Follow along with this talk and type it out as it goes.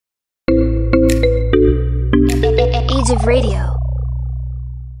Alternative Radio.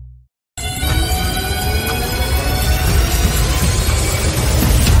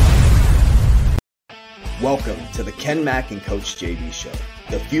 Welcome to the Ken Mack and Coach JB Show.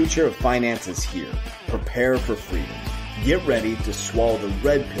 The future of finance is here. Prepare for freedom. Get ready to swallow the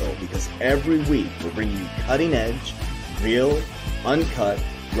red pill because every week we're bringing you cutting edge, real, uncut,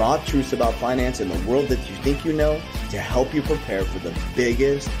 raw truths about finance in the world that you think you know to help you prepare for the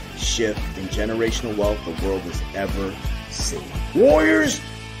biggest shift in generational wealth the world has ever seen. Warriors,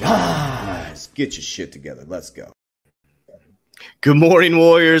 rise! Get your shit together. Let's go. Good morning,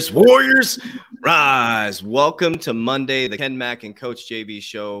 Warriors. Warriors, rise. Welcome to Monday, the Ken Mack and Coach JB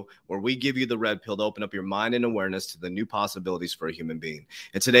Show, where we give you the red pill to open up your mind and awareness to the new possibilities for a human being.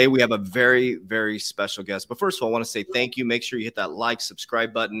 And today we have a very, very special guest. But first of all, I want to say thank you. Make sure you hit that like,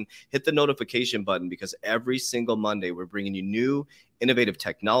 subscribe button, hit the notification button, because every single Monday we're bringing you new innovative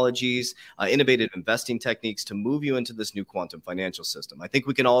technologies, innovative investing techniques to move you into this new quantum financial system. I think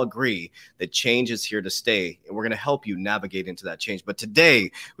we can all agree that change is here to stay, and we're going to help you navigate into that change. But today,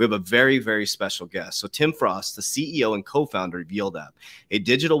 we have a very, very special guest. So Tim Frost, the CEO and co-founder of YieldApp, a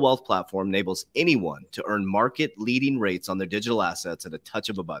digital wealth platform, enables anyone to earn market-leading rates on their digital assets at a touch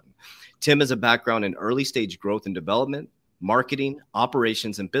of a button. Tim has a background in early-stage growth and development, marketing,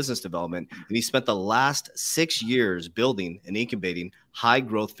 operations, and business development, and he spent the last 6 years building and incubating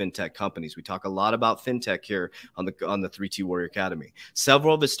high-growth fintech companies. We talk a lot about fintech here on the 3T Warrior Academy.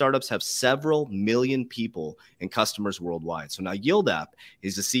 Several of his startups have several million people and customers worldwide. So now YieldApp,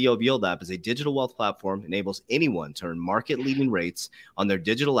 is the CEO of YieldApp, is a digital wealth platform, enables anyone to earn market-leading rates on their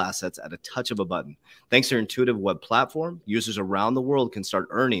digital assets at a touch of a button. Thanks to their intuitive web platform, users around the world can start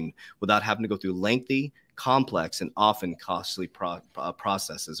earning without having to go through lengthy, complex, and often costly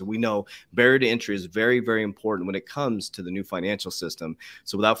processes. And we know barrier to entry is very, very important when it comes to the new financial system.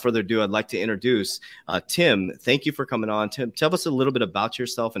 So without further ado, I'd like to introduce Tim. Thank you for coming on. Tim, tell us a little bit about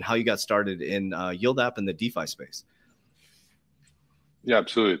yourself and how you got started in YieldApp and the DeFi space. Yeah,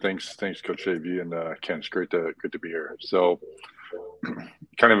 absolutely. Thanks, Coach JB and Ken. It's great to be here. So,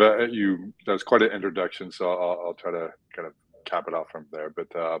 kind of that was quite an introduction. So I'll try to kind of cap it off from there.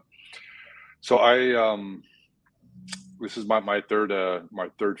 But so this is my third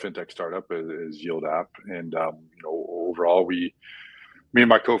fintech startup is YieldApp, and overall me and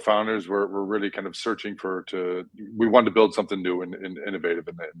my co-founders were really kind of searching we wanted to build something new and innovative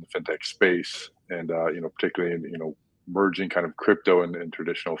in the fintech space, and particularly in merging kind of crypto and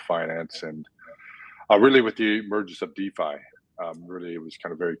traditional finance, and really with the emergence of DeFi, really it was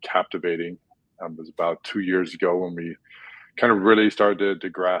kind of very captivating. It was about 2 years ago when we kind of really started to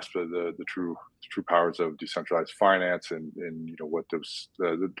grasp the true powers of decentralized finance and what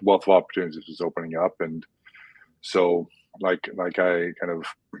the wealth of opportunities was opening up. And so like I kind of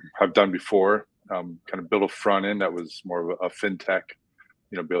have done before, kind of built a front end that was more of a fintech,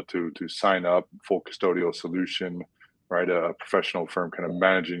 built to sign up, full custodial solution, right? A professional firm kind of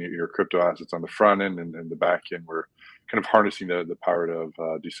managing your crypto assets on the front end, and the back end we're kind of harnessing the power of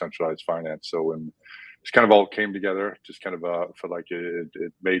decentralized finance. So when it's kind of all came together, just kind of felt like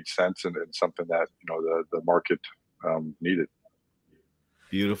it made sense and something that the market needed.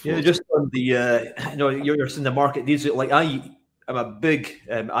 Beautiful. Yeah, just on the you're in the market. These like I'm a big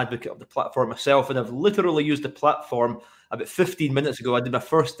advocate of the platform myself, and I've literally used the platform about 15 minutes ago. I did my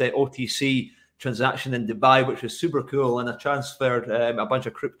first OTC transaction in Dubai, which was super cool, and I transferred a bunch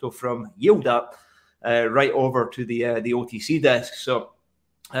of crypto from YieldApp right over to the OTC desk. So.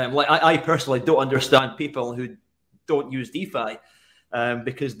 I personally don't understand people who don't use DeFi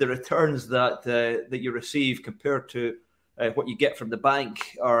because the returns that you receive compared to what you get from the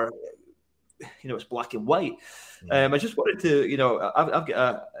bank are, it's black and white. I just wanted to, I've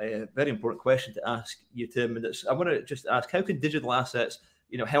got a very important question to ask you, Tim, and I want to just ask, how can digital assets,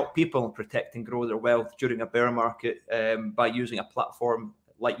 help people protect and grow their wealth during a bear market by using a platform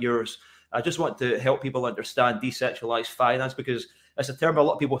like yours? I just want to help people understand decentralized finance, because it's a term a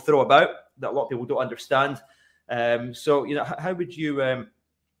lot of people throw about that a lot of people don't understand. So, how would you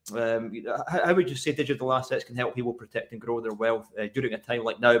say digital assets can help people protect and grow their wealth during a time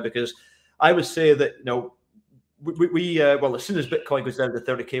like now? Because I would say that well, as soon as Bitcoin goes down to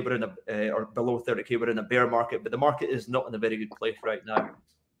 30K, we're in or below 30K, we're in a bear market. But the market is not in a very good place right now.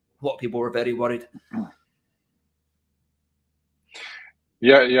 A lot of people are very worried.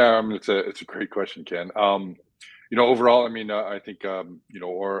 Yeah. I mean, it's a great question, Ken. Overall, I mean, I think,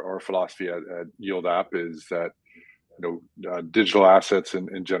 our philosophy at YieldApp is that, digital assets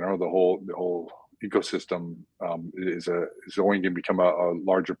in general, the whole ecosystem is only going to become a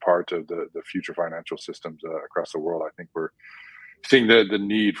larger part of the future financial systems across the world. I think we're seeing the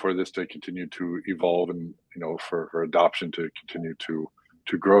need for this to continue to evolve, and for adoption to continue to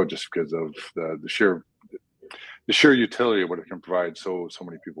grow, just because of the sheer utility of what it can provide so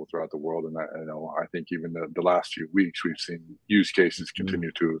many people throughout the world. And I think even the last few weeks we've seen use cases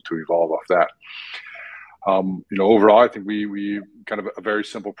continue to evolve off that. Overall, I think we kind of a very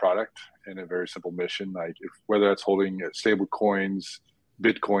simple product and a very simple mission. Like whether that's holding stable coins,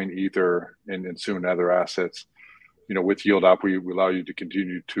 Bitcoin, Ether, and soon other assets, with Yield App, we allow you to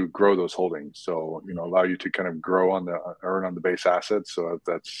continue to grow those holdings. So, allow you to kind of earn on the base assets. So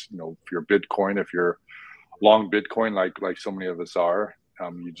that's, if you're Bitcoin, if you're long Bitcoin, like so many of us are,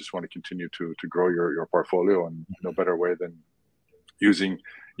 you just want to continue to grow your portfolio, and no better way than using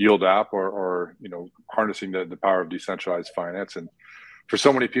Yield App or harnessing the power of decentralized finance. And for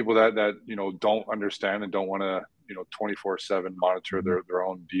so many people that don't understand and don't want to 24/7 monitor their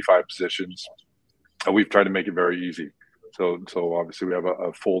own DeFi positions, we've tried to make it very easy. So obviously we have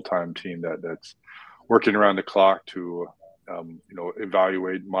a full-time team that's working around the clock to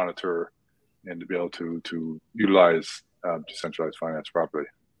evaluate, monitor, and to be able to utilize decentralized finance properly.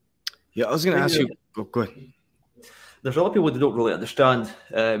 Yeah, I was going to ask you. Go ahead. There's a lot of people that don't really understand,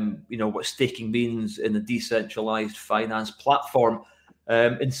 what staking means in the decentralized finance platform.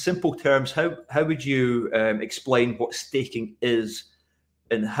 In simple terms, how would you explain what staking is,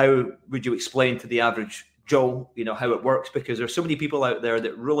 and how would you explain to the average Joe, how it works? Because there's so many people out there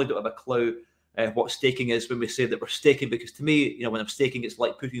that really don't have a clue what staking is when we say that we're staking. Because to me, when I'm staking, it's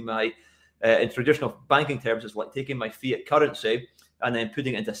like putting my, in traditional banking terms, it's like taking my fiat currency and then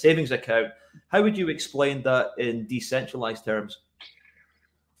putting it into a savings account. How would you explain that in decentralized terms?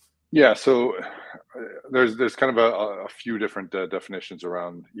 Yeah, so there's kind of a few different definitions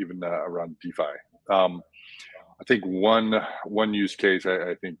around DeFi. I think one use case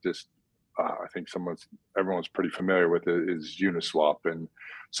I think everyone's pretty familiar with it is Uniswap. And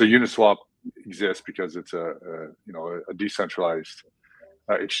so Uniswap exists because it's a decentralized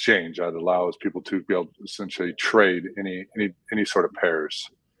exchange that allows people to be able to essentially trade any sort of pairs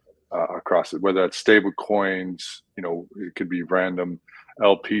across it, whether that's stable coins, it could be random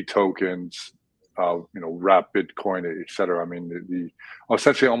LP tokens, wrap Bitcoin, etc. I mean,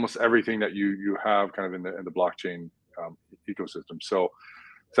 essentially almost everything that you have kind of in the blockchain ecosystem. So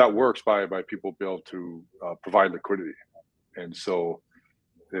that works by people being able to provide liquidity. And so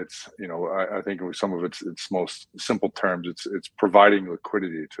it's, I think with some of its most simple terms, it's providing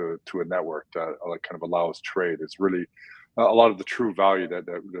liquidity to a network that kind of allows trade. It's really a lot of the true value that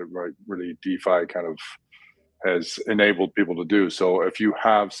really DeFi kind of has enabled people to do. So if you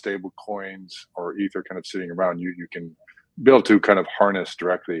have stable coins or Ether kind of sitting around, you can be able to kind of harness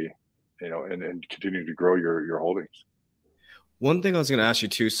directly, and continue to grow your holdings. One thing I was going to ask you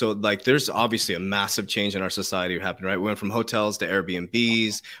too, so like there's obviously a massive change in our society happening, right? We went from hotels to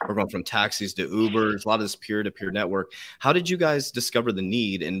Airbnbs, we're going from taxis to Ubers, a lot of this peer-to-peer network. How did you guys discover the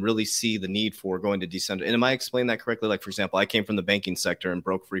need and really see the need for going to decentralized? And am I explaining that correctly? Like, for example, I came from the banking sector and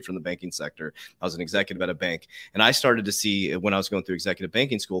broke free from the banking sector. I was an executive at a bank. And I started to see when I was going through executive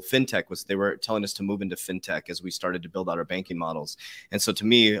banking school, they were telling us to move into fintech as we started to build out our banking models. And so to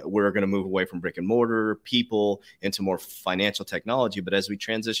me, we're going to move away from brick and mortar, people, into more financial technology. But as we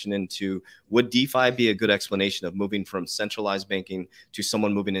transition into, would DeFi be a good explanation of moving from centralized banking to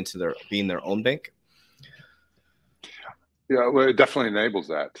someone moving into being their own bank? Yeah, well, it definitely enables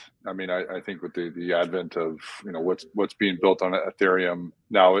that. I mean, I think with the advent of what's being built on Ethereum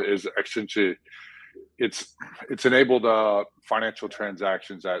now is essentially it's enabled financial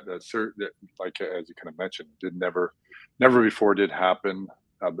transactions that like as you kind of mentioned, never before did happen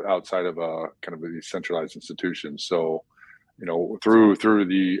outside of a kind of a decentralized institution. So through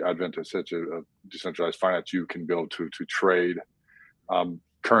the advent of such a decentralized finance, you can be able to trade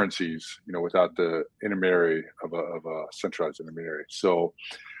currencies, without the intermediary of a centralized intermediary. So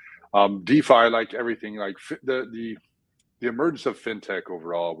DeFi, like everything, like the emergence of fintech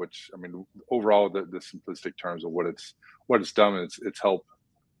overall, which I mean, overall the simplistic terms of what it's done, it's helped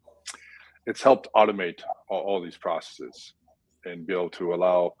automate all these processes and be able to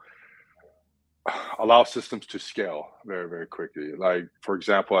allow systems to scale very, very quickly. Like, for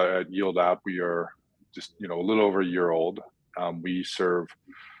example, at Yield App, we are just, a little over a year old. We serve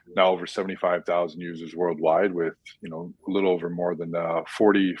now over 75,000 users worldwide with, a little over more than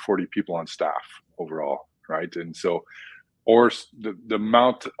 40 people on staff overall, right? And so, or the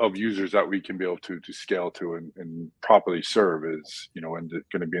amount of users that we can be able to scale to and properly serve is, and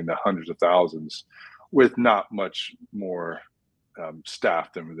going to be in the hundreds of thousands with not much more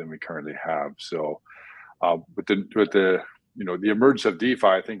staff than we currently have. So with the emergence of DeFi,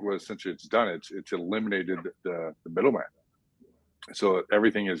 I think what essentially it's done, it's eliminated the middleman. So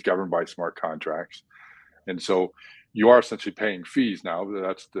everything is governed by smart contracts. And so you are essentially paying fees now.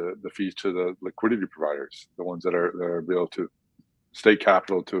 That's the fees to the liquidity providers, the ones that are able to stake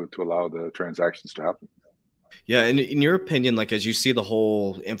capital to allow the transactions to happen. Yeah, and in your opinion, like as you see the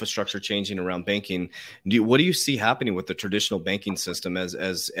whole infrastructure changing around banking, what do you see happening with the traditional banking system as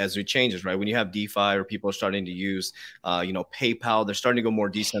it changes, right? When you have DeFi or people are starting to use, PayPal, they're starting to go more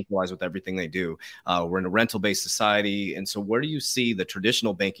decentralized with everything they do. We're in a rental-based society, and so where do you see the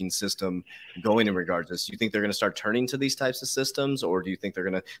traditional banking system going in regards to this? Do you think they're going to start turning to these types of systems, or do you think they're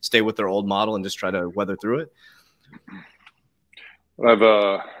going to stay with their old model and just try to weather through it? I have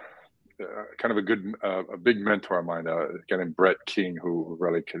kind of a big mentor of mine, a guy named Brett King, who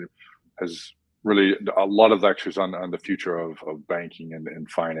really has really a lot of lectures on the future of banking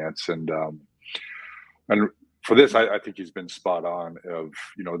and finance. And for this, I think he's been spot on. Of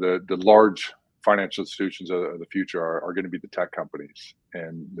the large financial institutions of the future are going to be the tech companies,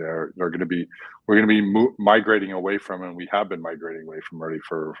 and we're going to be migrating away from, and we have been migrating away from already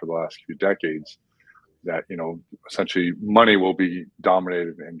for the last few decades. That essentially money will be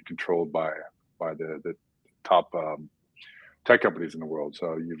dominated and controlled by the top tech companies in the world.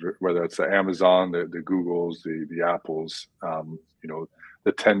 So whether it's the Amazon, the Googles, the Apples,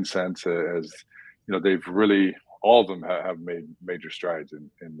 the Tencents, as they've really, all of them have made major strides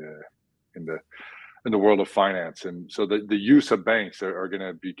in the world of finance. And so the use of banks are going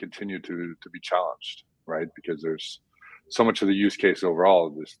to be continued to be challenged, right? Because there's so much of the use case overall,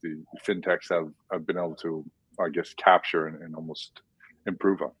 the fintechs have been able to, I guess, capture and almost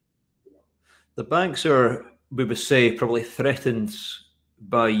improve on. The banks are, we would say, probably threatened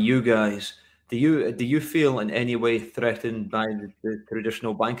by you guys. Do you feel in any way threatened by the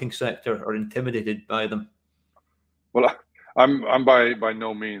traditional banking sector or intimidated by them? Well, I'm by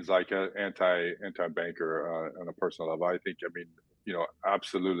no means like an anti banker on a personal level. I think,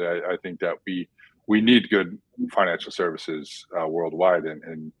 absolutely. I think that we need good financial services worldwide,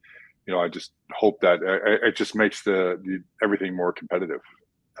 and I just hope that it just makes the everything more competitive.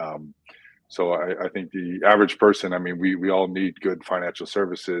 So I think the average person, we all need good financial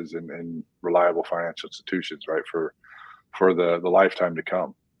services and reliable financial institutions, right, for the lifetime to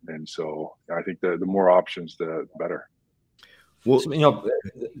come. And so I think the more options, the better. Well,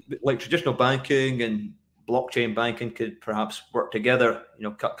 like traditional banking and blockchain banking could perhaps work together,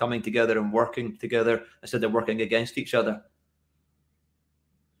 coming together and working together instead of working against each other.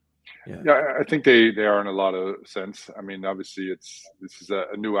 Yeah, I think they are in a lot of sense. Obviously this is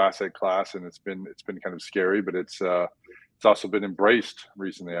a new asset class, and it's been kind of scary, but it's also been embraced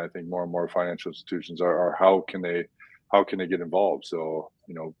recently. I think more and more financial institutions are how can they get involved? So,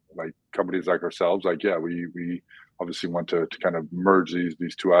 like companies like ourselves, we obviously want to kind of merge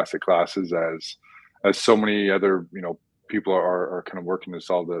these two asset classes as so many other, people are kind of working to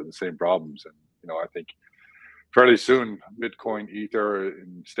solve the same problems. And, I think fairly soon, Bitcoin, Ether,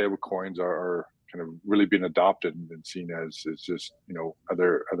 and stable coins are kind of really being adopted and seen as just,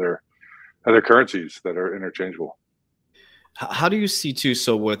 other currencies that are interchangeable. How do you see too?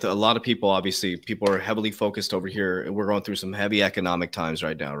 So with a lot of people, obviously people are heavily focused over here, and we're going through some heavy economic times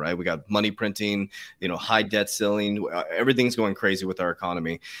right now, right? We got money printing, high debt ceiling, everything's going crazy with our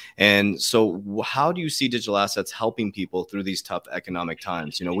economy. And so how do you see digital assets helping people through these tough economic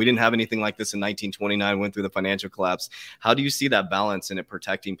times? We didn't have anything like this in 1929, went through the financial collapse. How do you see that balance and it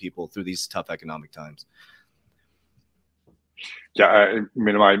protecting people through these tough economic times? Yeah,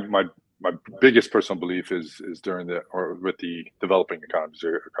 my biggest personal belief is with the developing economies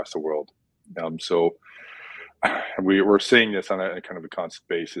across the world. So we're seeing this on a kind of a constant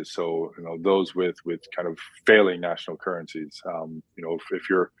basis. So those with kind of failing national currencies. If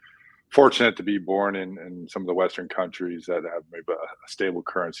you're fortunate to be born in some of the Western countries that have maybe a stable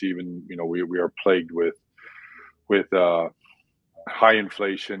currency, even we are plagued with high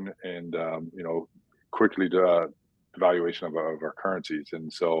inflation and quickly devaluation of our currencies.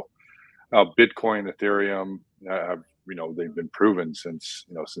 And so Bitcoin, Ethereum, they've been proven since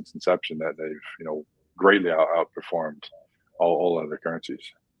inception that they've greatly outperformed all other currencies,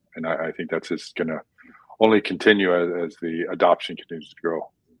 and I think that's just going to only continue as the adoption continues to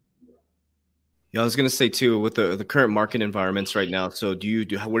grow. Yeah, I was going to say too, with the current market environments right now. So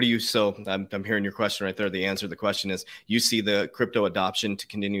I'm hearing your question right there. The answer to the question is, you see the crypto adoption to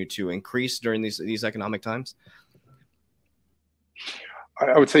continue to increase during these economic times?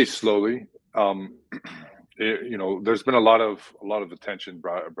 I would say slowly. There's been a lot of attention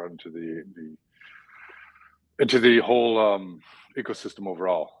brought into the whole ecosystem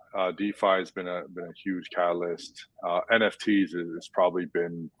overall. DeFi has been a huge catalyst. NFTs has probably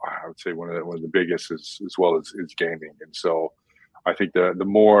been, I would say, one of the biggest, as well as gaming. And so I think the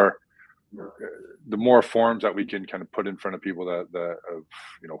more forms that we can kind of put in front of people that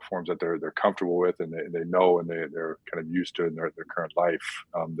forms that they're comfortable with and they know and they're kind of used to in their current life,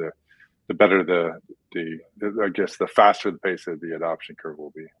 the better the I guess the faster the pace of the adoption curve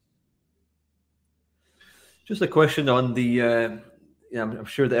will be. Just a question on the I'm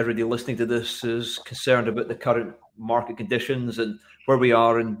sure that everybody listening to this is concerned about the current market conditions and where we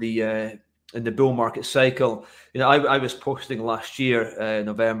are in the bull market cycle. I was posting last year,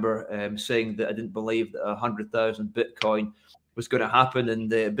 November, saying that I didn't believe that 100,000 Bitcoin was going to happen, and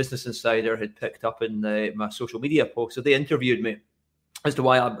the Business Insider had picked up in my social media post. So they interviewed me as to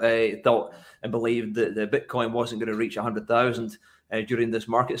why I thought and believed that the Bitcoin wasn't going to reach 100,000 during this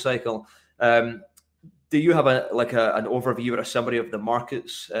market cycle. Do you have an overview or a summary of the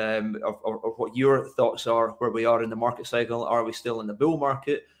markets, or what your thoughts are where we are in the market cycle? Are we still in the bull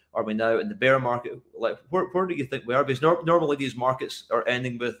market? Are we now in the bear market? Like, where do you think we are? Because normally these markets are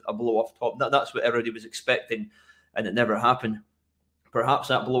ending with a blow off top. That's what everybody was expecting, and it never happened. Perhaps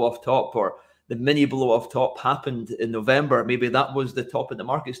that blow off top or the mini blow off top happened in November. Maybe that was the top in the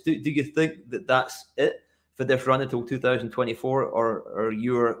markets. Do you think that that's it for this run until 2024, or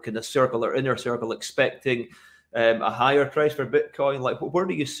you're kind of circle or inner circle expecting a higher price for Bitcoin? Like, where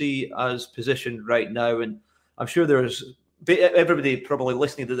do you see us positioned right now? And I'm sure everybody probably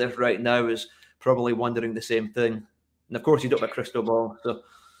listening to this right now is probably wondering the same thing. And of course, you don't have a crystal ball. So,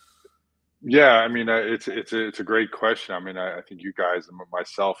 yeah, I mean, it's a great question. I mean, I think you guys and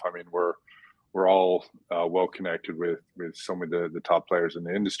myself, I mean, we're all well connected with some of the top players in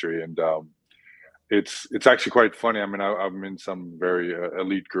the industry, and it's actually quite funny. I mean, I'm in some very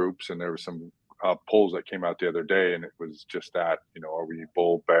elite groups, and there were some polls that came out the other day, and it was just that, are we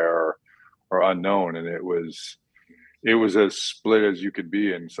bull, bear, or unknown? And it was as split as you could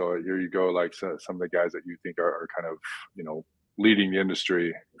be. And so here you go, like some of the guys that you think are kind of, leading the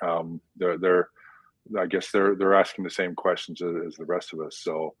industry. They're I guess they're asking the same questions as the rest of us.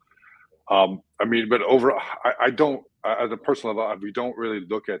 So, I mean, but overall, I don't, at a personal level, we don't really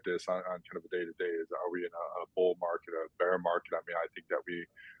look at this on kind of a day to day. Are we in a bull market, a bear market? I mean, I think that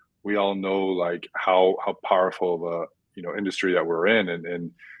we all know like how powerful of a industry that we're in,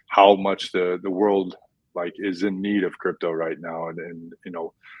 and how much the world like is in need of crypto right now, and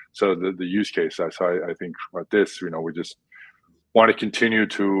so the use case. So I think with this, we just want to continue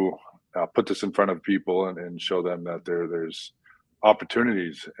to put this in front of people and show them that there's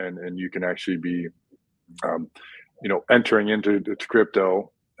opportunities, and you can actually be entering into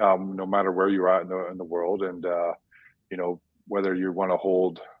crypto no matter where you're at in the world, and whether you want to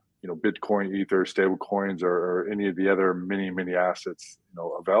hold Bitcoin, Ether, stable coins, or any of the other many assets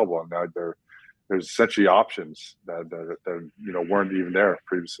available. And now there's essentially options that weren't even there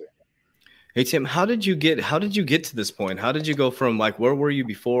previously. Hey Tim, how did you get to this point? How did you go from like, where were you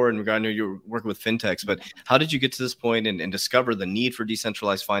before? And I know you were working with fintechs, but how did you get to this point and discover the need for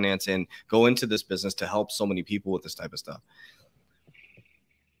decentralized finance and go into this business to help so many people with this type of stuff?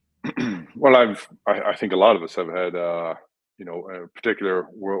 Well, I think a lot of us have had particular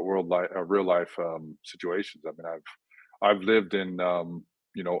real life situations. I mean, I've lived in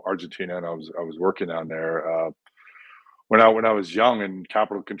Argentina, and I was working down there when I was young, and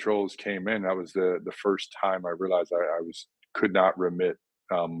capital controls came in. That was the first time I realized I could not remit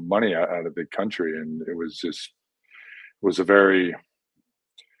money out of the country, and it was a very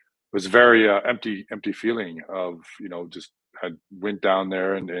empty feeling of just had went down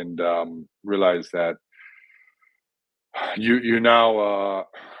there and realized that you now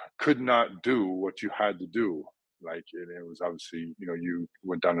could not do what you had to do. Like it was obviously you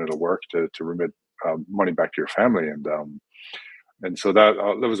went down to work to remit money back to your family, and so that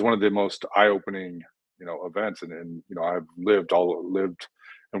was one of the most eye-opening events. And I've lived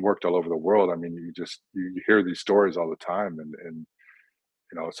and worked all over the world. I mean, you hear these stories all the time, and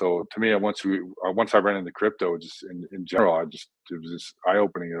so to me, once I ran into crypto, just in general, it was this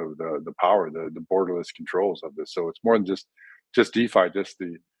eye-opening of the power, the borderless controls of this. So it's more than just DeFi, just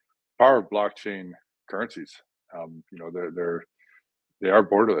the power of blockchain currencies. They are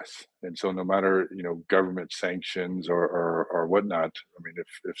borderless, and so no matter government sanctions or whatnot. I mean,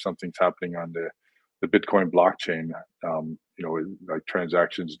 if something's happening on the Bitcoin blockchain, like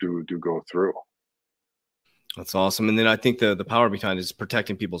transactions do go through. That's awesome. And then I think the power behind is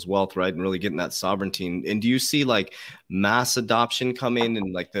protecting people's wealth, right? And really getting that sovereignty. And do you see like mass adoption coming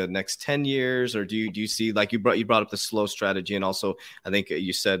in like the next 10 years? Or do you see, like you brought up the slow strategy? And also, I think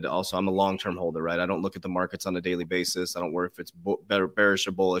you said also, I'm a long-term holder, right? I don't look at the markets on a daily basis. I don't worry if it's bearish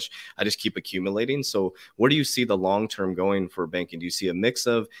or bullish. I just keep accumulating. So where do you see the long-term going for banking? Do you see a mix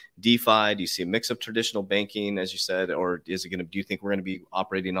of DeFi? Do you see a mix of traditional banking, as you said, or is it going to, do you think we're going to be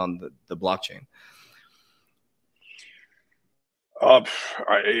operating on the blockchain?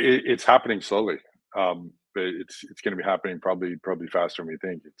 It's happening slowly, but it's going to be happening probably faster than we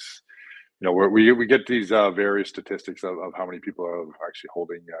think. It's, you know, we get these various statistics of how many people are actually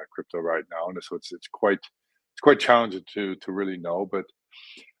holding crypto right now, and so it's quite challenging to really know. But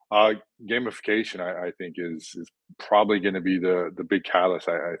gamification, I think, is probably going to be the big catalyst.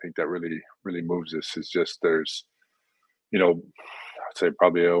 I think that really moves this. Is just there's, you know, I'd say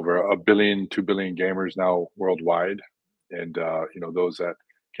probably over 1 billion, 2 billion gamers now worldwide. And, you know, those that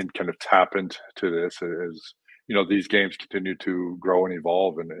can kind of tap into this as, you know, these games continue to grow and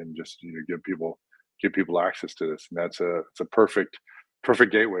evolve and just, you know, give people access to this. And it's a perfect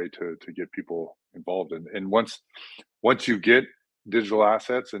gateway to get people involved. And once you get digital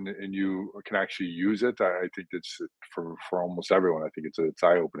assets and you can actually use it, I think it's for almost everyone. I think it's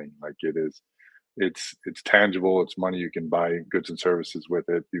eye opening. Like it's tangible. It's money. You can buy goods and services with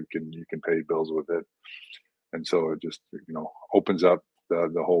it. You can pay bills with it. And so it just, you know, opens up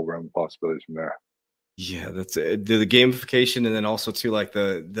the whole realm of possibilities from there. Yeah, that's it. The gamification, and then also too, like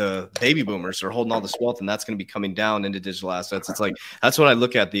the baby boomers are holding all this wealth, and that's going to be coming down into digital assets. It's like that's what I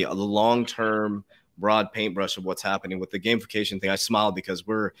look at, the long term broad paintbrush of what's happening with the gamification thing. I smile because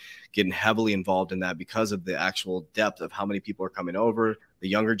we're getting heavily involved in that because of the actual depth of how many people are coming over. The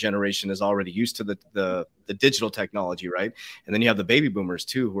younger generation is already used to the digital technology, right? And then you have the baby boomers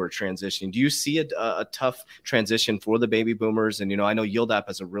too who are transitioning. Do you see a tough transition for the baby boomers? And, you know, I know Yield App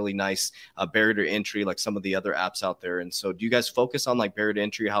has a really nice barrier to entry, like some of the other apps out there. And so do you guys focus on like barrier to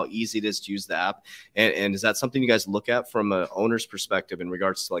entry, how easy it is to use the app? And is that something you guys look at from an owner's perspective in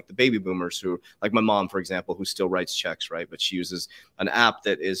regards to like the baby boomers who, like my mom, for example, who still writes checks, right? But she uses an app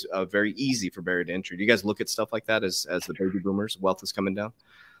that is very easy for barrier to entry. Do you guys look at stuff like that as the baby boomers' wealth is coming down?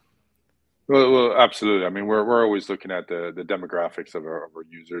 Well, absolutely. I mean, we're always looking at the demographics of our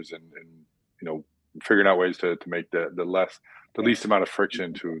users and you know, figuring out ways to make the least amount of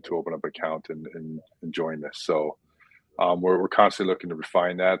friction to open up an account and join this. So we're constantly looking to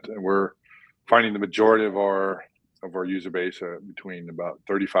refine that, and we're finding the majority of our user base between about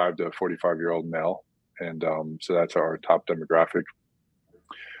 35 to 45-year-old male, and so that's our top demographic,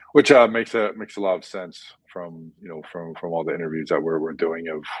 which makes a lot of sense from all the interviews that we're doing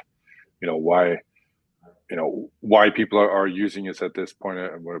of, you know, why people are using us at this point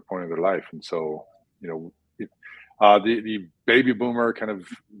at what point of their life. And so, you know, the baby boomer kind of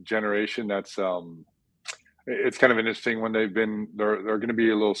generation, that's it's kind of interesting when they're going to be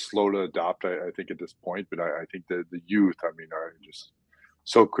a little slow to adopt, I think, at this point. But I think that the youth, I mean, are just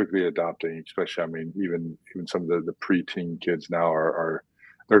so quickly adopting, especially, I mean, even some of the preteen kids now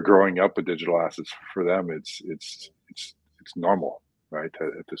they're growing up with digital assets. For them, it's normal. Right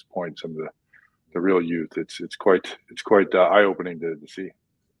at this point, some of the real youth, it's quite eye opening to see.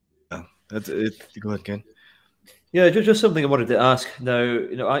 Yeah, that's it. Go ahead, Ken. Yeah, just something I wanted to ask. Now,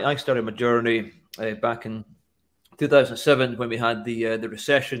 you know, I started my journey back in 2007 when we had the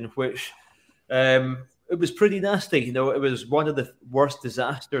recession, which it was pretty nasty. You know, it was one of the worst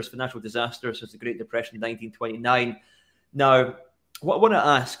financial disasters since the Great Depression in 1929. Now, what I want to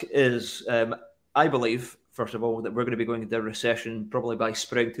ask is, I believe, first of all, that we're going to be going into a recession probably by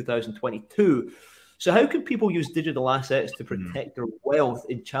spring 2022. So how can people use digital assets to protect their wealth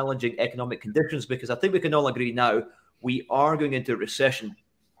in challenging economic conditions? Because I think we can all agree now, we are going into a recession.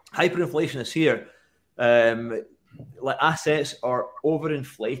 Hyperinflation is here. Like assets are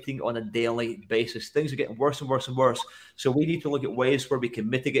overinflating on a daily basis. Things are getting worse and worse and worse. So we need to look at ways where we can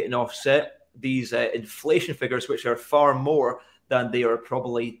mitigate and offset these inflation figures, which are far more than they are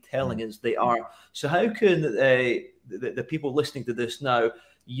probably telling us they are. So how can the people listening to this now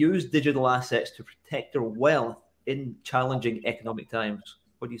use digital assets to protect their wealth in challenging economic times?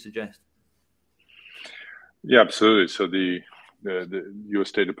 What do you suggest? Yeah, absolutely. So the U.S.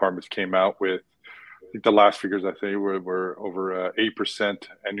 State Department came out with, I think the last figures I think were over 8%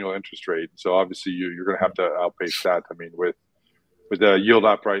 annual interest rate. So obviously you're going to have to outpace that. I mean, with the Yield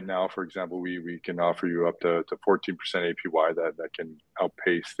App right now, for example, we can offer you up to 14% APY that can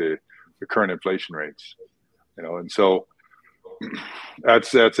outpace the current inflation rates. You know, and so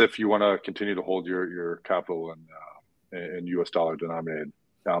that's if you want to continue to hold your capital in U.S. dollar denominated.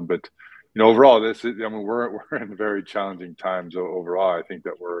 But overall, this is, I mean, we're in very challenging times overall. I think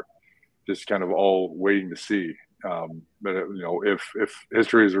that we're just kind of all waiting to see. But if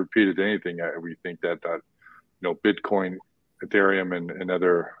history is repeated anything, we think that Bitcoin, Ethereum, and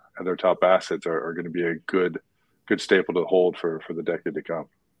other top assets are going to be a good staple to hold for the decade to come.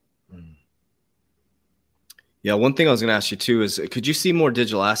 Yeah, one thing I was going to ask you too is, could you see more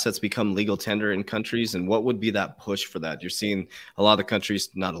digital assets become legal tender in countries, and what would be that push for that? You're seeing a lot of the countries,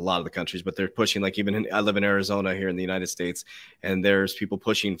 not a lot of the countries, but they're pushing. Like I live in Arizona here in the United States, and there's people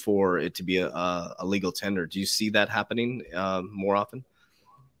pushing for it to be a legal tender. Do you see that happening more often?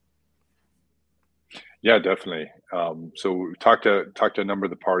 Yeah, definitely. So we talked to a number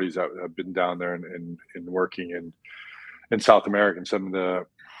of the parties that have been down there and working in South America, and some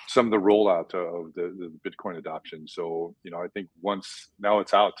of the rollout of the Bitcoin adoption. So, I think now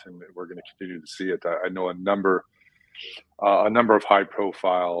it's out and we're going to continue to see it. I know a number of high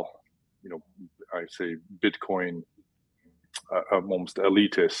profile, I say Bitcoin, almost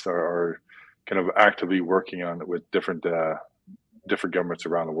elitists are kind of actively working on it with different governments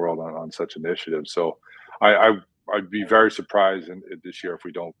around the world on such initiatives. So I'd be very surprised this year if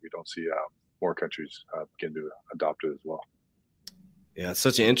we don't see more countries begin to adopt it as well. Yeah, it's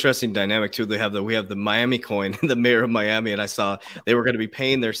such an interesting dynamic too. We have the Miami coin, the mayor of Miami, and I saw they were going to be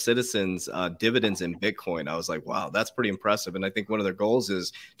paying their citizens dividends in Bitcoin. I was like, wow, that's pretty impressive. And I think one of their goals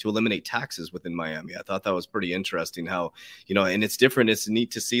is to eliminate taxes within Miami. I thought that was pretty interesting how, and it's different. It's neat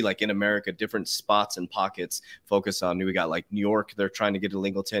to see, like in America, different spots and pockets focus on. We got like New York, they're trying to get a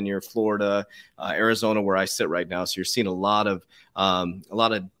legal tenure, Florida, Arizona, where I sit right now. So you're seeing a lot of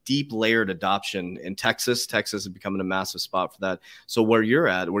deep layered adoption in Texas. Texas is becoming a massive spot for that. So where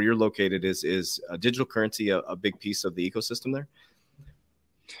you're located, is digital currency a big piece of the ecosystem there?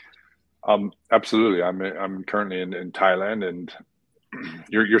 Absolutely. I'm currently in Thailand, and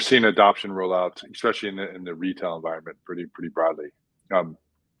you're seeing adoption roll out, especially in the retail environment, pretty broadly.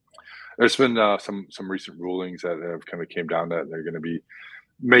 There's been some recent rulings that have kind of came down that they're going to be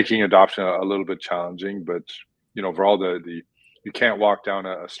making adoption a little bit challenging, but for all you can't walk down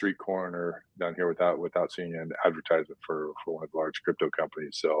a street corner down here without seeing an advertisement for one of the large crypto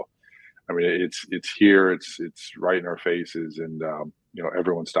companies. So, I mean, it's here, it's right in our faces, and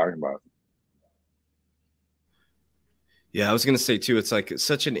everyone's talking about it. Yeah, I was going to say too, it's like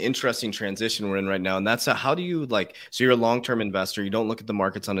such an interesting transition we're in right now. And that's how do you so you're a long-term investor, you don't look at the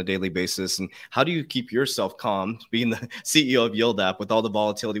markets on a daily basis. And how do you keep yourself calm being the CEO of YieldApp with all the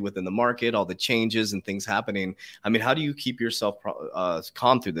volatility within the market, all the changes and things happening? I mean, how do you keep yourself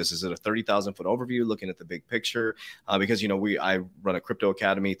calm through this? Is it a 30,000 foot overview looking at the big picture? Because, I run a crypto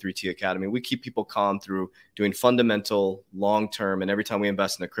academy, 3T Academy. We keep people calm through doing fundamental long-term. And every time we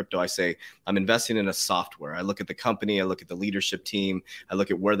invest in a crypto, I say, I'm investing in a software. I look at the company, I look at the leadership team, I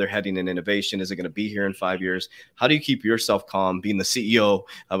look at where they're heading in innovation. Is it going to be here in 5 years? How do you keep yourself calm being the CEO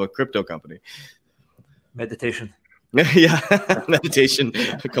of a crypto company? Meditation. Yeah, meditation,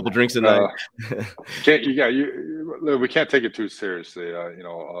 a couple drinks a night. We can't take it too seriously,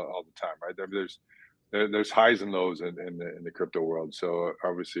 all the time, right? There's highs and lows in the crypto world. So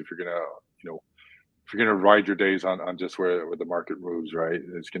obviously, if you're gonna ride your days on just where the market moves, right,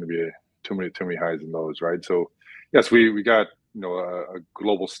 there's going to be too many highs and lows, right? So yes, we got a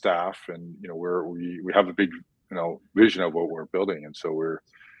global staff, and we have a big vision of what we're building, and so we're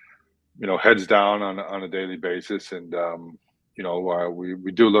heads down on a daily basis, and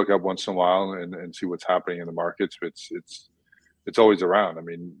we do look up once in a while and see what's happening in the markets. But it's always around. I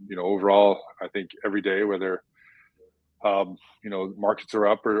mean, overall, I think every day, whether markets are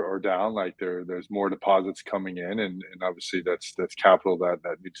up or down, like there's more deposits coming in, and obviously that's capital that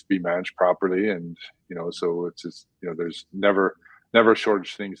needs to be managed properly, and so it's just there's never a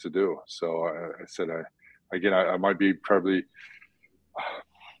shortage of things to do. So I said I might be probably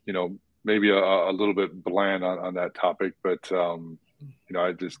maybe a little bit bland on that topic, but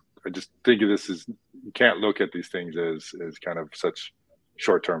I just think this is, you can't look at these things as kind of such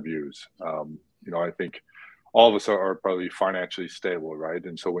short-term views. I think all of us are probably financially stable, right?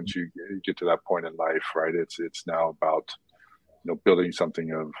 And so once you get to that point in life, right, it's now about building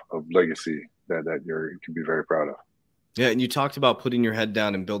something of legacy that you can be very proud of. Yeah, and you talked about putting your head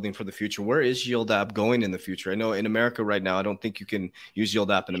down and building for the future. Where is YieldApp going in the future? I know in America right now, I don't think you can use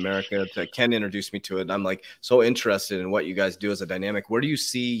YieldApp in America. Ken introduced me to it, and I'm so interested in what you guys do as a dynamic. Where do you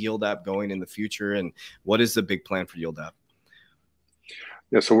see YieldApp going in the future, and what is the big plan for YieldApp?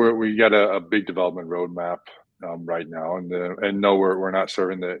 Yeah, so we got a big development roadmap right now, and no, we're not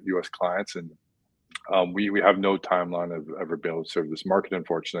serving the U.S. clients, and we have no timeline of ever being able to serve this market,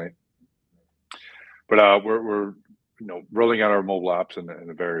 unfortunately. But we're rolling out our mobile apps in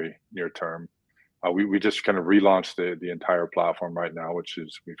the very near term. We just kind of relaunched the entire platform right now, which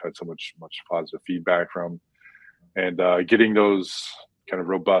is we've had so much positive feedback from, and getting those kind of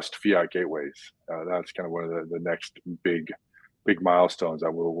robust fiat gateways. That's kind of one of the next big milestones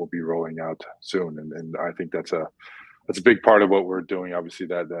that we'll be rolling out soon, and I think that's a big part of what we're doing. Obviously,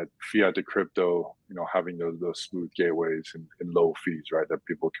 that fiat to crypto, having those smooth gateways and low fees, right? That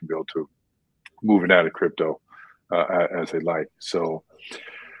people can be able to move in out of crypto as they like. So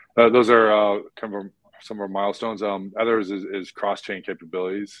those are kind of some of our milestones. Others is cross-chain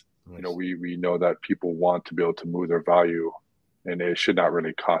capabilities. Nice. We know that people want to be able to move their value, and it should not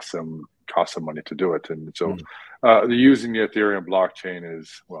really cost them money to do it. And so using the Ethereum blockchain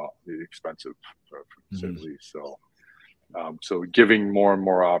is, well, expensive for say the least. So so giving more and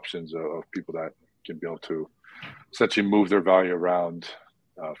more options of people that can be able to essentially move their value around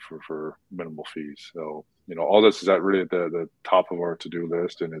for minimal fees. So all this is at really the top of our to-do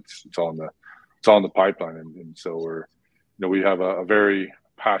list, and it's all in the pipeline. And so we have a very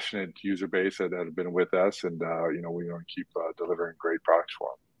passionate user base that have been with us, and we want to keep delivering great products for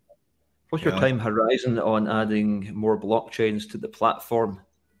them. What's your time horizon on adding more blockchains to the platform?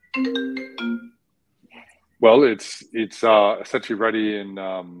 Well, it's essentially ready in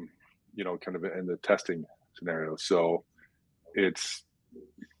kind of in the testing scenario. So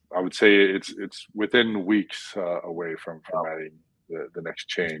I would say it's within weeks away from adding the next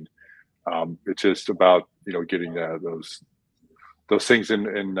chain. It's just about getting those things in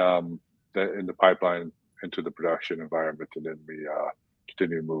the pipeline into the production environment, and then we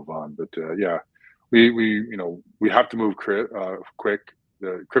continue to move on. But we have to move quick.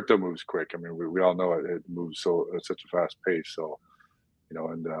 The crypto moves quick. I mean, we all know it moves at such a fast pace. So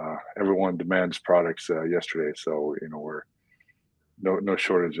and everyone demands products yesterday. So we're no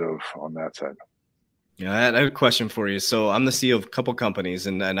shortage on that side. Yeah, I had a question for you. So I'm the CEO of a couple companies,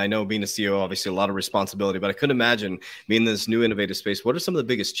 and I know being a CEO, obviously a lot of responsibility, but I couldn't imagine being in this new innovative space. What are some of the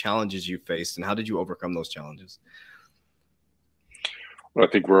biggest challenges you faced, and how did you overcome those challenges? Well,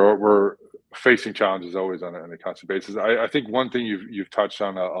 I think we're facing challenges always on a constant basis. I think one thing you've touched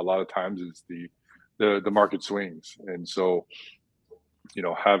on a lot of times is the market swings, and so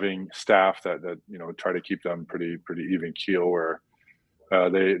having staff that try to keep them pretty even keel, where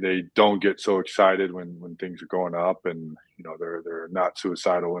they don't get so excited when things are going up, and they're not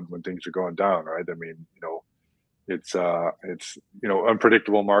suicidal when things are going down, right? I mean, it's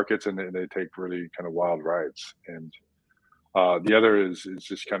unpredictable markets, and they take really kind of wild rides. And the other is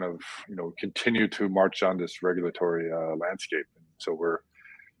just kind of continue to march on this regulatory landscape. And so we're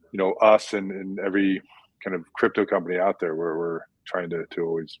us and every kind of crypto company out there, we're trying to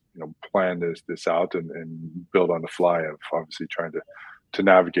always plan this out and build on the fly of obviously trying to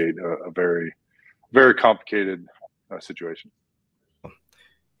navigate a very, very complicated situation.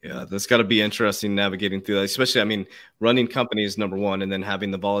 Yeah, that's got to be interesting navigating through that, especially, I mean, running companies, number one, and then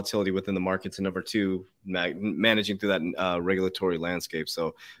having the volatility within the markets, and number two, managing through that regulatory landscape.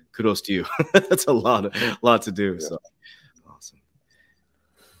 So kudos to you. That's a lot to do. Yeah. So awesome.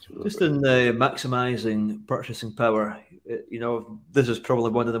 Just in maximizing purchasing power, this is probably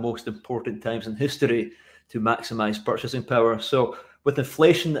one of the most important times in history to maximize purchasing power. So with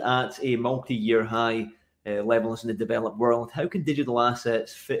inflation at a multi-year high levels in the developed world, how can digital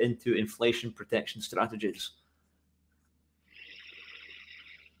assets fit into inflation protection strategies?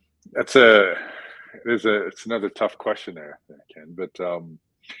 It's another tough question there, Ken. But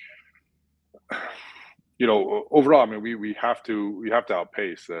overall, I mean, we have to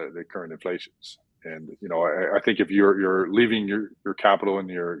outpace the current inflations. And I think if you're leaving your capital in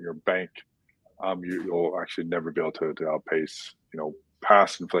your bank, you'll actually never be able to outpace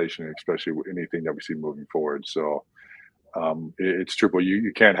past inflation, especially anything that we see moving forward. So it's triple.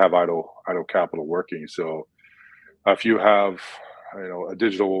 You can't have idle capital working. So if you have a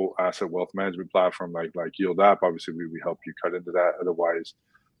digital asset wealth management platform like YieldApp, obviously we help you cut into that. Otherwise,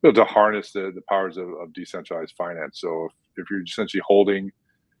 to harness the powers of decentralized finance. So if you're essentially holding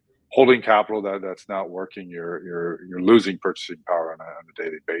capital that's not working, you're losing purchasing power on a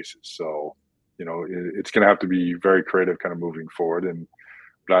daily basis. So it's going to have to be very creative kind of moving forward.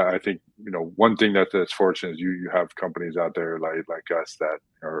 But I think, one thing that's fortunate is you have companies out there like us that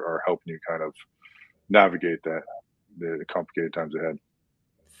are helping you kind of navigate the complicated times ahead.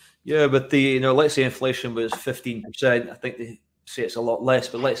 Yeah, but let's say inflation was 15%. I think they say it's a lot less,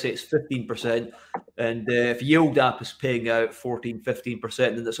 but let's say it's 15%. And if YieldApp is paying out 14, 15%,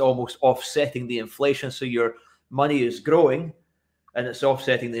 then it's almost offsetting the inflation. So your money is growing, and it's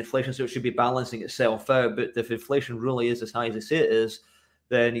offsetting the inflation, so it should be balancing itself out. But if inflation really is as high as they say it is,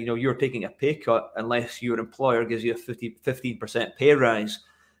 then you're taking a pay cut unless your employer gives you a 15% pay rise.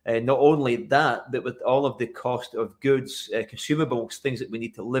 And not only that, but with all of the cost of goods, consumables, things that we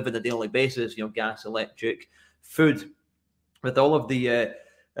need to live on a daily basis, gas, electric, food, with all of the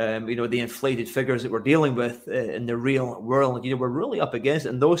the inflated figures that we're dealing with in the real world, we're really up against it.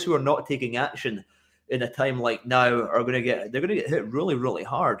 And those who are not taking action in a time like now are going to get hit really, really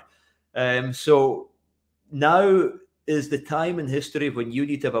hard. So now is the time in history when you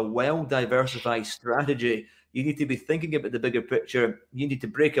need to have a well-diversified strategy. You need to be thinking about the bigger picture. You need to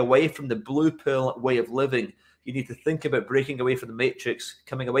break away from the blue pill way of living. You need to think about breaking away from the matrix,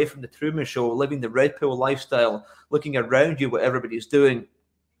 coming away from the Truman Show, living the red pill lifestyle, looking around you, what everybody's doing.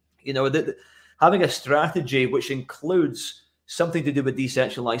 Having a strategy which includes something to do with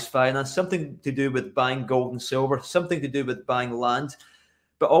decentralized finance, something to do with buying gold and silver, something to do with buying land.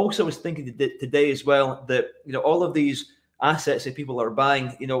 But also I was thinking today as well that, all of these assets that people are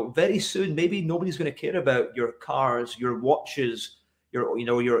buying, very soon, maybe nobody's going to care about your cars, your watches,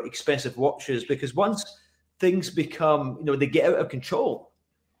 your expensive watches, because once things become, they get out of control,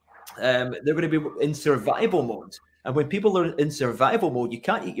 they're going to be in survival mode. And when people are in survival mode, you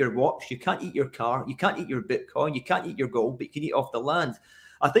can't eat your watch, you can't eat your car, you can't eat your Bitcoin, you can't eat your gold, but you can eat off the land.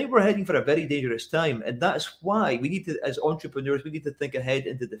 I think we're heading for a very dangerous time. And that's why we need to, as entrepreneurs, we need to think ahead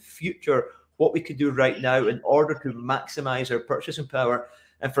into the future, what we can do right now in order to maximize our purchasing power.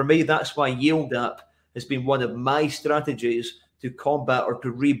 And for me, that's why YieldApp has been one of my strategies to combat or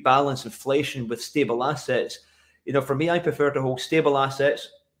to rebalance inflation with stable assets. For me, I prefer to hold stable assets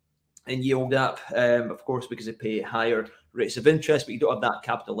in YieldApp, of course, because they pay higher rates of interest, but you don't have that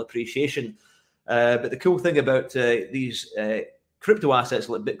capital appreciation. But the cool thing about these crypto assets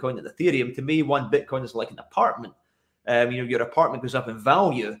like Bitcoin and Ethereum, to me, one Bitcoin is like an apartment. Your apartment goes up in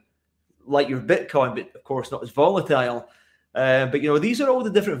value like your Bitcoin, but of course not as volatile. But these are all the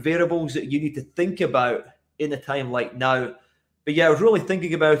different variables that you need to think about in a time like now. But yeah, I was really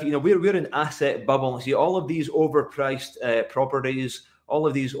thinking about, we're in asset bubbles. All of these overpriced properties, all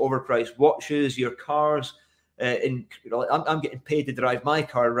of these overpriced watches, your cars. I'm getting paid to drive my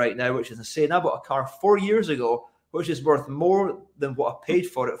car right now, which is insane. I bought a car 4 years ago, which is worth more than what I paid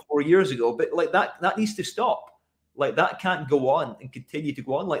for it 4 years ago. But like that needs to stop. Like that can't go on and continue to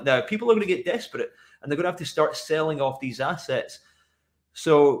go on like that. People are going to get desperate and they're going to have to start selling off these assets.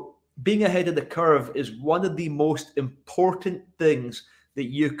 So being ahead of the curve is one of the most important things that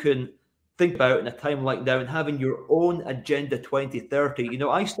you can think about in a time like now, and having your own Agenda 2030.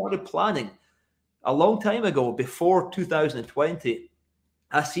 I started planning a long time ago, before 2020.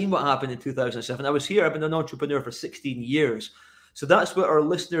 I seen what happened in 2007. I was here. I've been an entrepreneur for 16 years. So that's what our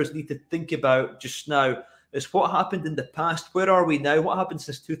listeners need to think about just now, is what happened in the past. Where are we now? What happened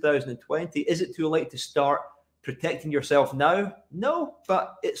since 2020? Is it too late to start protecting yourself now? No,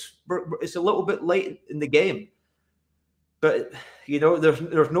 but it's a little bit late in the game. But,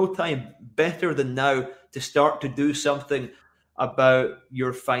 there's no time better than now to start to do something about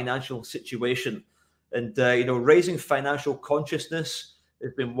your financial situation. And, raising financial consciousness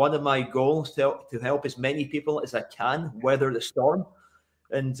has been one of my goals, to help as many people as I can weather the storm.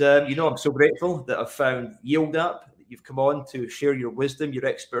 And, I'm so grateful that I've found YieldApp, that you've come on to share your wisdom, your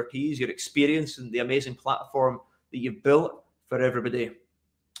expertise, your experience, and the amazing platform that you've built for everybody.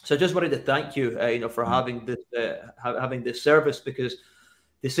 So I just wanted to thank you, for having this service, because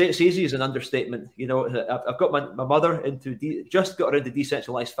to say it's easy is an understatement. I've got my mother just got her into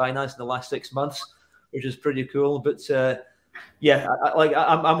decentralized finance in the last 6 months, which is pretty cool. But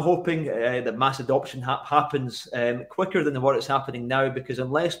I'm hoping that mass adoption happens quicker than what it's happening now, because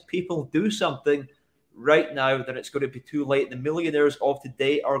unless people do something right now, then it's going to be too late. The millionaires of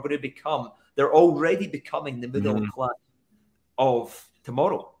today are going to they're already becoming the middle class of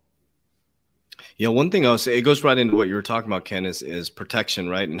tomorrow. Yeah, one thing it goes right into what you were talking about, Ken, is protection,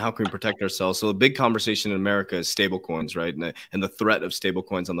 right? And how can we protect ourselves? So a big conversation in America is stablecoins, right? And the threat of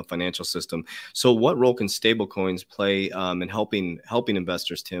stablecoins on the financial system. So what role can stablecoins play in helping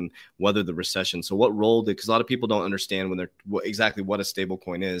investors, Tim, weather the recession? So what role because a lot of people don't understand exactly what a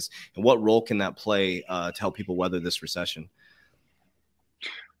stablecoin is, and what role can that play to help people weather this recession?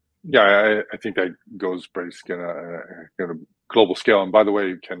 Yeah, I think that goes pretty global scale. And by the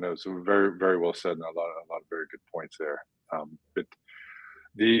way, Ken, was very, very well said, and a lot of very good points there. But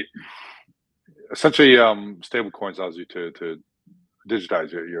essentially, stable coins allows you to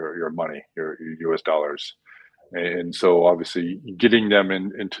digitize your money, your US dollars, and so obviously getting them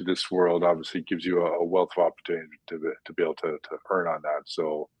into this world obviously gives you a wealth of opportunity to be able to earn on that.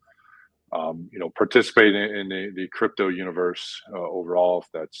 So participate in the crypto universe overall,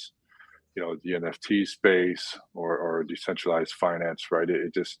 if that's the NFT space or decentralized finance, right?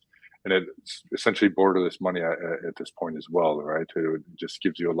 It just, and it's essentially borderless money at this point as well, right? It just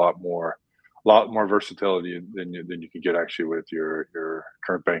gives you a lot more versatility than you can get actually with your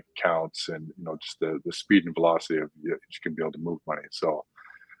current bank accounts, and just the speed and velocity of you can be able to move money. So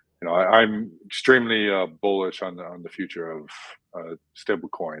I'm extremely bullish on the future of stable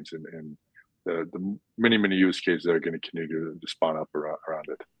coins and the many use cases that are going to continue to spawn up around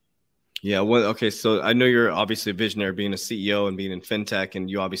it. Yeah. Well, okay. So I know you're obviously a visionary, being a CEO and being in fintech, and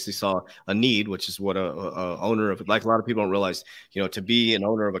you obviously saw a need, which is what a owner of, like a lot of people don't realize, to be an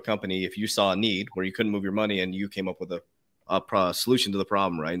owner of a company, if you saw a need where you couldn't move your money and you came up with a solution to the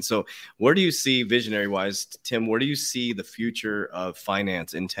problem, right? And so where do you see, visionary wise, Tim, where do you see the future of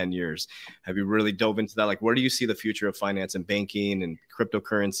finance in 10 years? Have you really dove into that? Like, where do you see the future of finance and banking and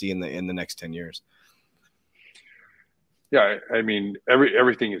cryptocurrency in the next 10 years? Yeah, I mean,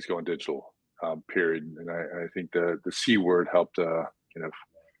 everything is going digital, period. And I think the C word helped,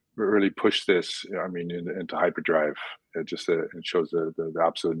 really push this. I mean, into hyperdrive. It shows the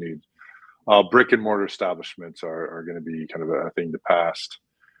absolute need. Brick and mortar establishments are going to be kind of a thing of the past,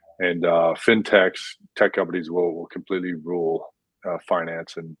 and fintech companies will completely rule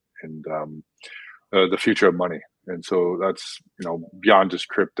finance and the future of money. And so that's beyond just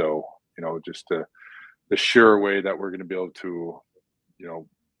crypto. Just the sure way that we're going to be able to,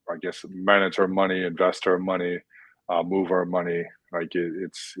 I guess, manage our money, invest our money, move our money. Like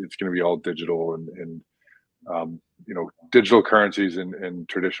it's going to be all digital, and digital currencies and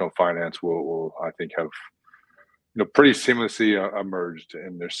traditional finance will I think have pretty seamlessly emerged.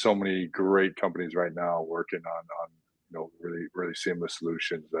 And there's so many great companies right now working on really seamless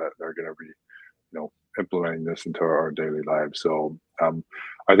solutions that are going to be implementing this into our daily lives. So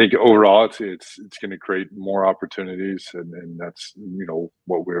I think overall it's going to create more opportunities, and that's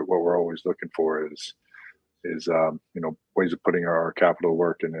what we're always looking for is ways of putting our capital to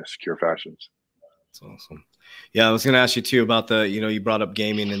work in a secure fashions. That's awesome. Yeah, I was going to ask you too about the you brought up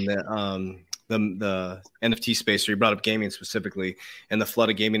gaming and the NFT space, or you brought up gaming specifically and the flood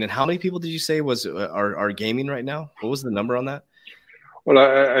of gaming. And how many people did you say are gaming right now? What was the number on that? Well,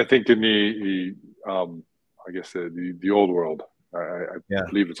 I think in the I guess the old world, I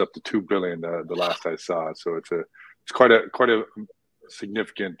believe it's up to 2 billion the last I saw. So it's quite a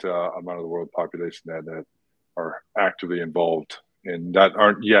significant amount of the world population that are actively involved and that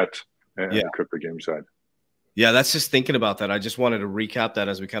aren't yet on the crypto game side. Yeah, that's just thinking about that. I just wanted to recap that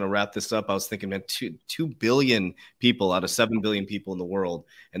as we kind of wrap this up. I was thinking, man, 2 billion people out of 7 billion people in the world.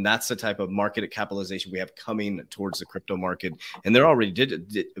 And that's the type of market capitalization we have coming towards the crypto market. And they're already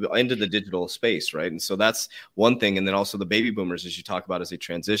into the digital space, right? And so that's one thing. And then also the baby boomers, as you talk about, as they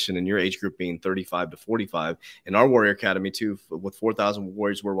transition, and your age group being 35 to 45. In our Warrior Academy, too, with 4,000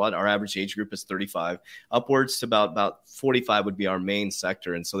 warriors worldwide, our average age group is 35. Upwards to about 45 would be our main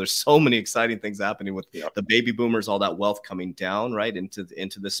sector. And so there's so many exciting things happening with the baby boomers, all that wealth coming down right into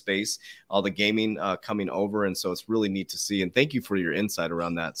this space, all the gaming coming over. And so it's really neat to see. And thank you for your insight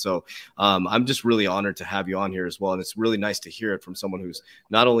around that. So I'm just really honored to have you on here as well. And it's really nice to hear it from someone who's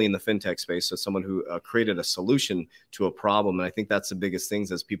not only in the fintech space, but someone who created a solution to a problem. And I think that's the biggest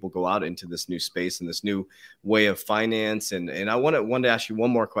things as people go out into this new space and this new way of finance. And I wanted to ask you one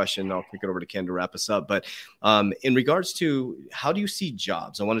more question. I'll kick it over to Ken to wrap us up. But in regards to how do you see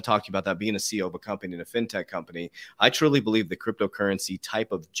jobs? I want to talk to you about that, being a CEO of a company and a fintech company. I truly believe the cryptocurrency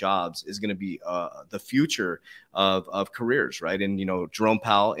type of jobs is going to be the future of careers, right? And, Jerome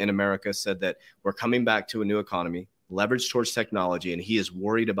Powell in America said that we're coming back to a new economy, leverage towards technology, and he is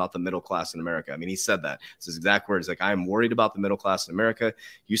worried about the middle class in America. I mean, he said that. It's his exact words. Like, I am worried about the middle class in America.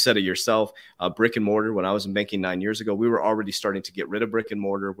 You said it yourself. Brick and mortar, when I was in banking 9 years ago, we were already starting to get rid of brick and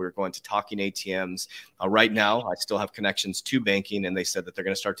mortar. We were going to talking ATMs. Right now, I still have connections to banking, and they said that they're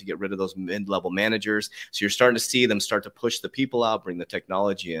going to start to get rid of those mid-level managers. So you're starting to see them start to push the people out, bring the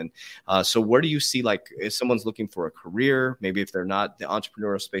technology in. So where do you see, like, if someone's looking for a career, maybe if they're not the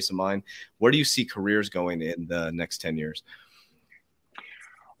entrepreneurial space of mind, where do you see careers going in the next 10 years?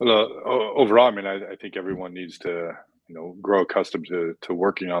 Well, overall, I mean, I think everyone needs to, grow accustomed to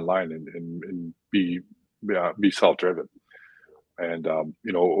working online and be self-driven. And,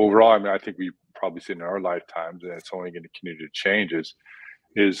 overall, I mean, I think we've probably seen in our lifetimes, and it's only going to continue to change,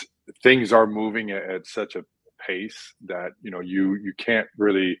 is things are moving at such a pace that, you can't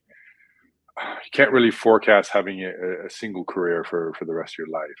really forecast having a single career for the rest of your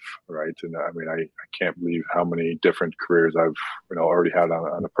life, right? And I mean, I can't believe how many different careers I've already had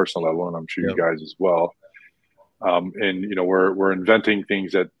on a personal level, and I'm sure you guys as well. And we're inventing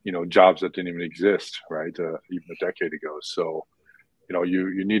things that jobs that didn't even exist, right? Even a decade ago. So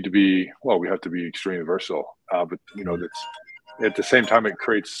you need to be, well, we have to be extremely versatile, but that's at the same time, it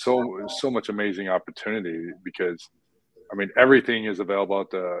creates so much amazing opportunity, because everything is available at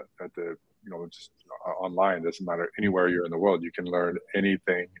the just online. It doesn't matter anywhere you're in the world, you can learn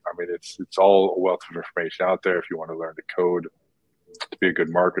anything. It's all a wealth of information out there if you want to learn to code, to be a good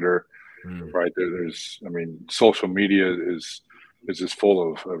marketer, right? There's social media is just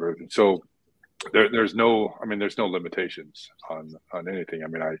full of everything. So there's no limitations on anything.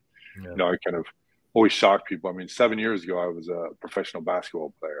 I kind of always shock people. 7 years ago, I was a professional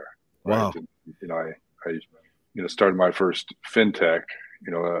basketball player. Wow. Right? And, I started my first fintech,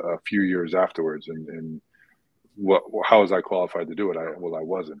 a few years afterwards. And how was I qualified to do it? I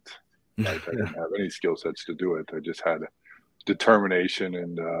wasn't. Right? I didn't have any skill sets to do it. I just had determination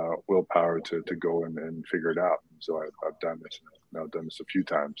and willpower to go and figure it out. So I've done this. Now I've done this a few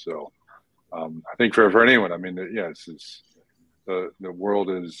times. So I think for anyone, it's the world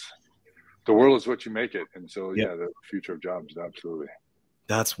is what you make it. And so, the future of jobs, absolutely.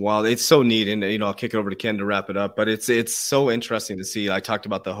 That's wild. It's so neat. And, I'll kick it over to Ken to wrap it up, but it's so interesting to see. I talked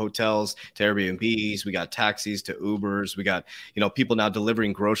about the hotels to Airbnbs. We got taxis to Ubers. We got, people now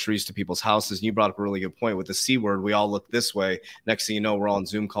delivering groceries to people's houses. And you brought up a really good point with the C word. We all look this way. Next thing you know, we're all on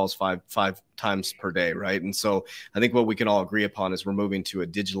Zoom calls five times per day. Right. And so I think what we can all agree upon is we're moving to a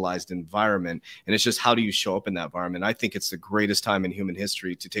digitalized environment. And it's just, how do you show up in that environment? I think it's the greatest time in human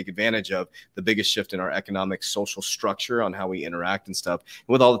history to take advantage of the biggest shift in our economic social structure on how we interact and stuff.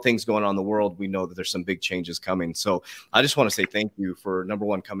 With all the things going on in the world, we know that there's some big changes coming. So I just want to say thank you for, number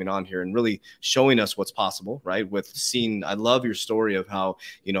one, coming on here and really showing us what's possible, right? I love your story of how,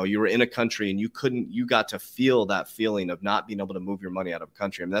 you were in a country and you got to feel that feeling of not being able to move your money out of a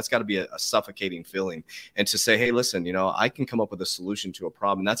country. That's got to be a suffocating feeling. And to say, hey, listen, I can come up with a solution to a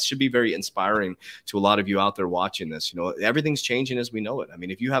problem. That should be very inspiring to a lot of you out there watching this. Everything's changing as we know it.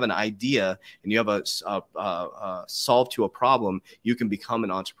 If you have an idea and you have a solve to a problem, you can become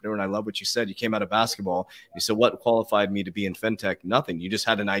an entrepreneur. And I love what you said. You came out of basketball. You said, what qualified me to be in fintech? Nothing. You just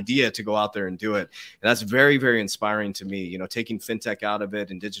had an idea to go out there and do it. And that's very, very inspiring to me. Taking fintech out of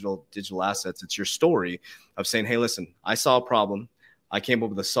it and digital assets. It's your story of saying, hey, listen, I saw a problem. I came up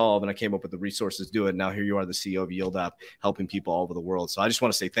with a solve and I came up with the resources to do it. Now here you are, the CEO of YieldApp, helping people all over the world. So I just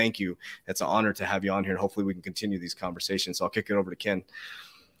want to say thank you. It's an honor to have you on here, and hopefully we can continue these conversations. So I'll kick it over to Ken.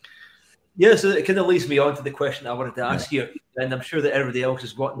 Yeah, so it kind of leads me on to the question I wanted to ask you, and I'm sure that everybody else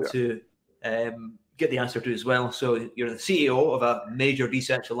is wanting to get the answer to as well. So you're the CEO of a major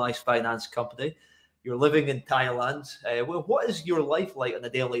decentralized finance company. You're living in Thailand. What is your life like on a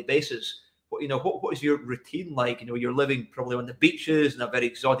daily basis? What is your routine like? You're living probably on the beaches in a very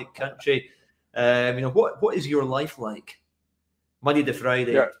exotic country. What is your life like? Monday to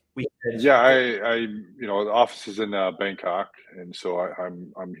Friday. Yeah. Weekends. Yeah, I the office is in Bangkok, and so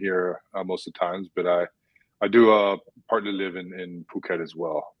I'm here most of the times. But I do partly live in Phuket as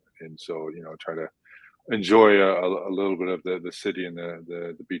well, and so try to enjoy a little bit of the city and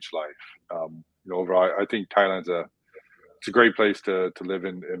the beach life. Overall, I think Thailand's it's a great place to live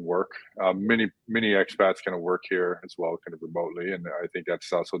and work. Many expats kind of work here as well, kind of remotely, and I think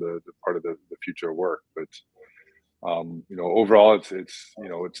that's also the part of the future of work. But overall,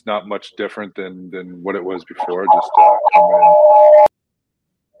 it's not much different than what it was before. Just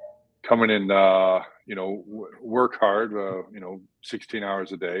coming in, work hard, 16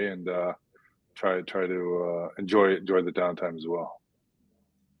 hours a day, and try to enjoy the downtime as well.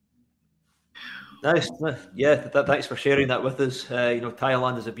 Nice. Yeah, thanks for sharing that with us.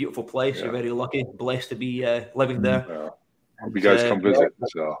 Thailand is a beautiful place. Yeah. You're very lucky, blessed to be living there. Hope you guys come visit.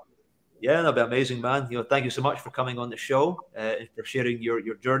 So. Yeah, that'll be amazing, man. Thank you so much for coming on the show, for sharing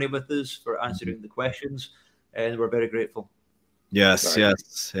your journey with us, for answering the questions, and we're very grateful. Yes,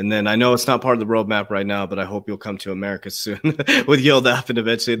 yes. And then I know it's not part of the roadmap right now, but I hope you'll come to America soon with YieldApp and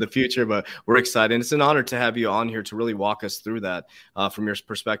eventually in the future. But we're excited. And it's an honor to have you on here to really walk us through that from your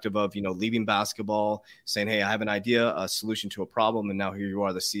perspective of, leaving basketball, saying, hey, I have an idea, a solution to a problem. And now here you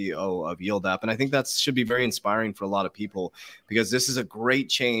are, the CEO of YieldApp. And I think that should be very inspiring for a lot of people, because this is a great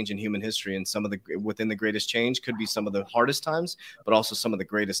change in human history. And within the greatest change could be some of the hardest times, but also some of the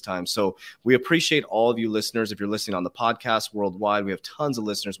greatest times. So we appreciate all of you listeners. If you're listening on the podcast worldwide, we have tons of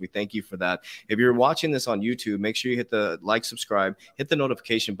listeners. We thank you for that. If you're watching this on YouTube, make sure you hit the like, subscribe, hit the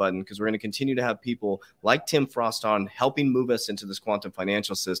notification button, because we're going to continue to have people like Tim Frost on helping move us into this quantum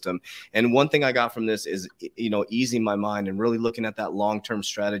financial system. And one thing I got from this is, easing my mind and really looking at that long-term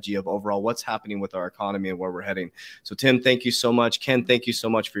strategy of overall what's happening with our economy and where we're heading. So Tim, thank you so much. Ken, thank you so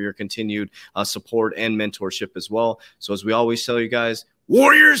much for your continued support and mentorship as well. So as we always tell you guys,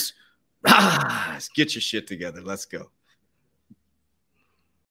 Warriors, get your shit together. Let's go.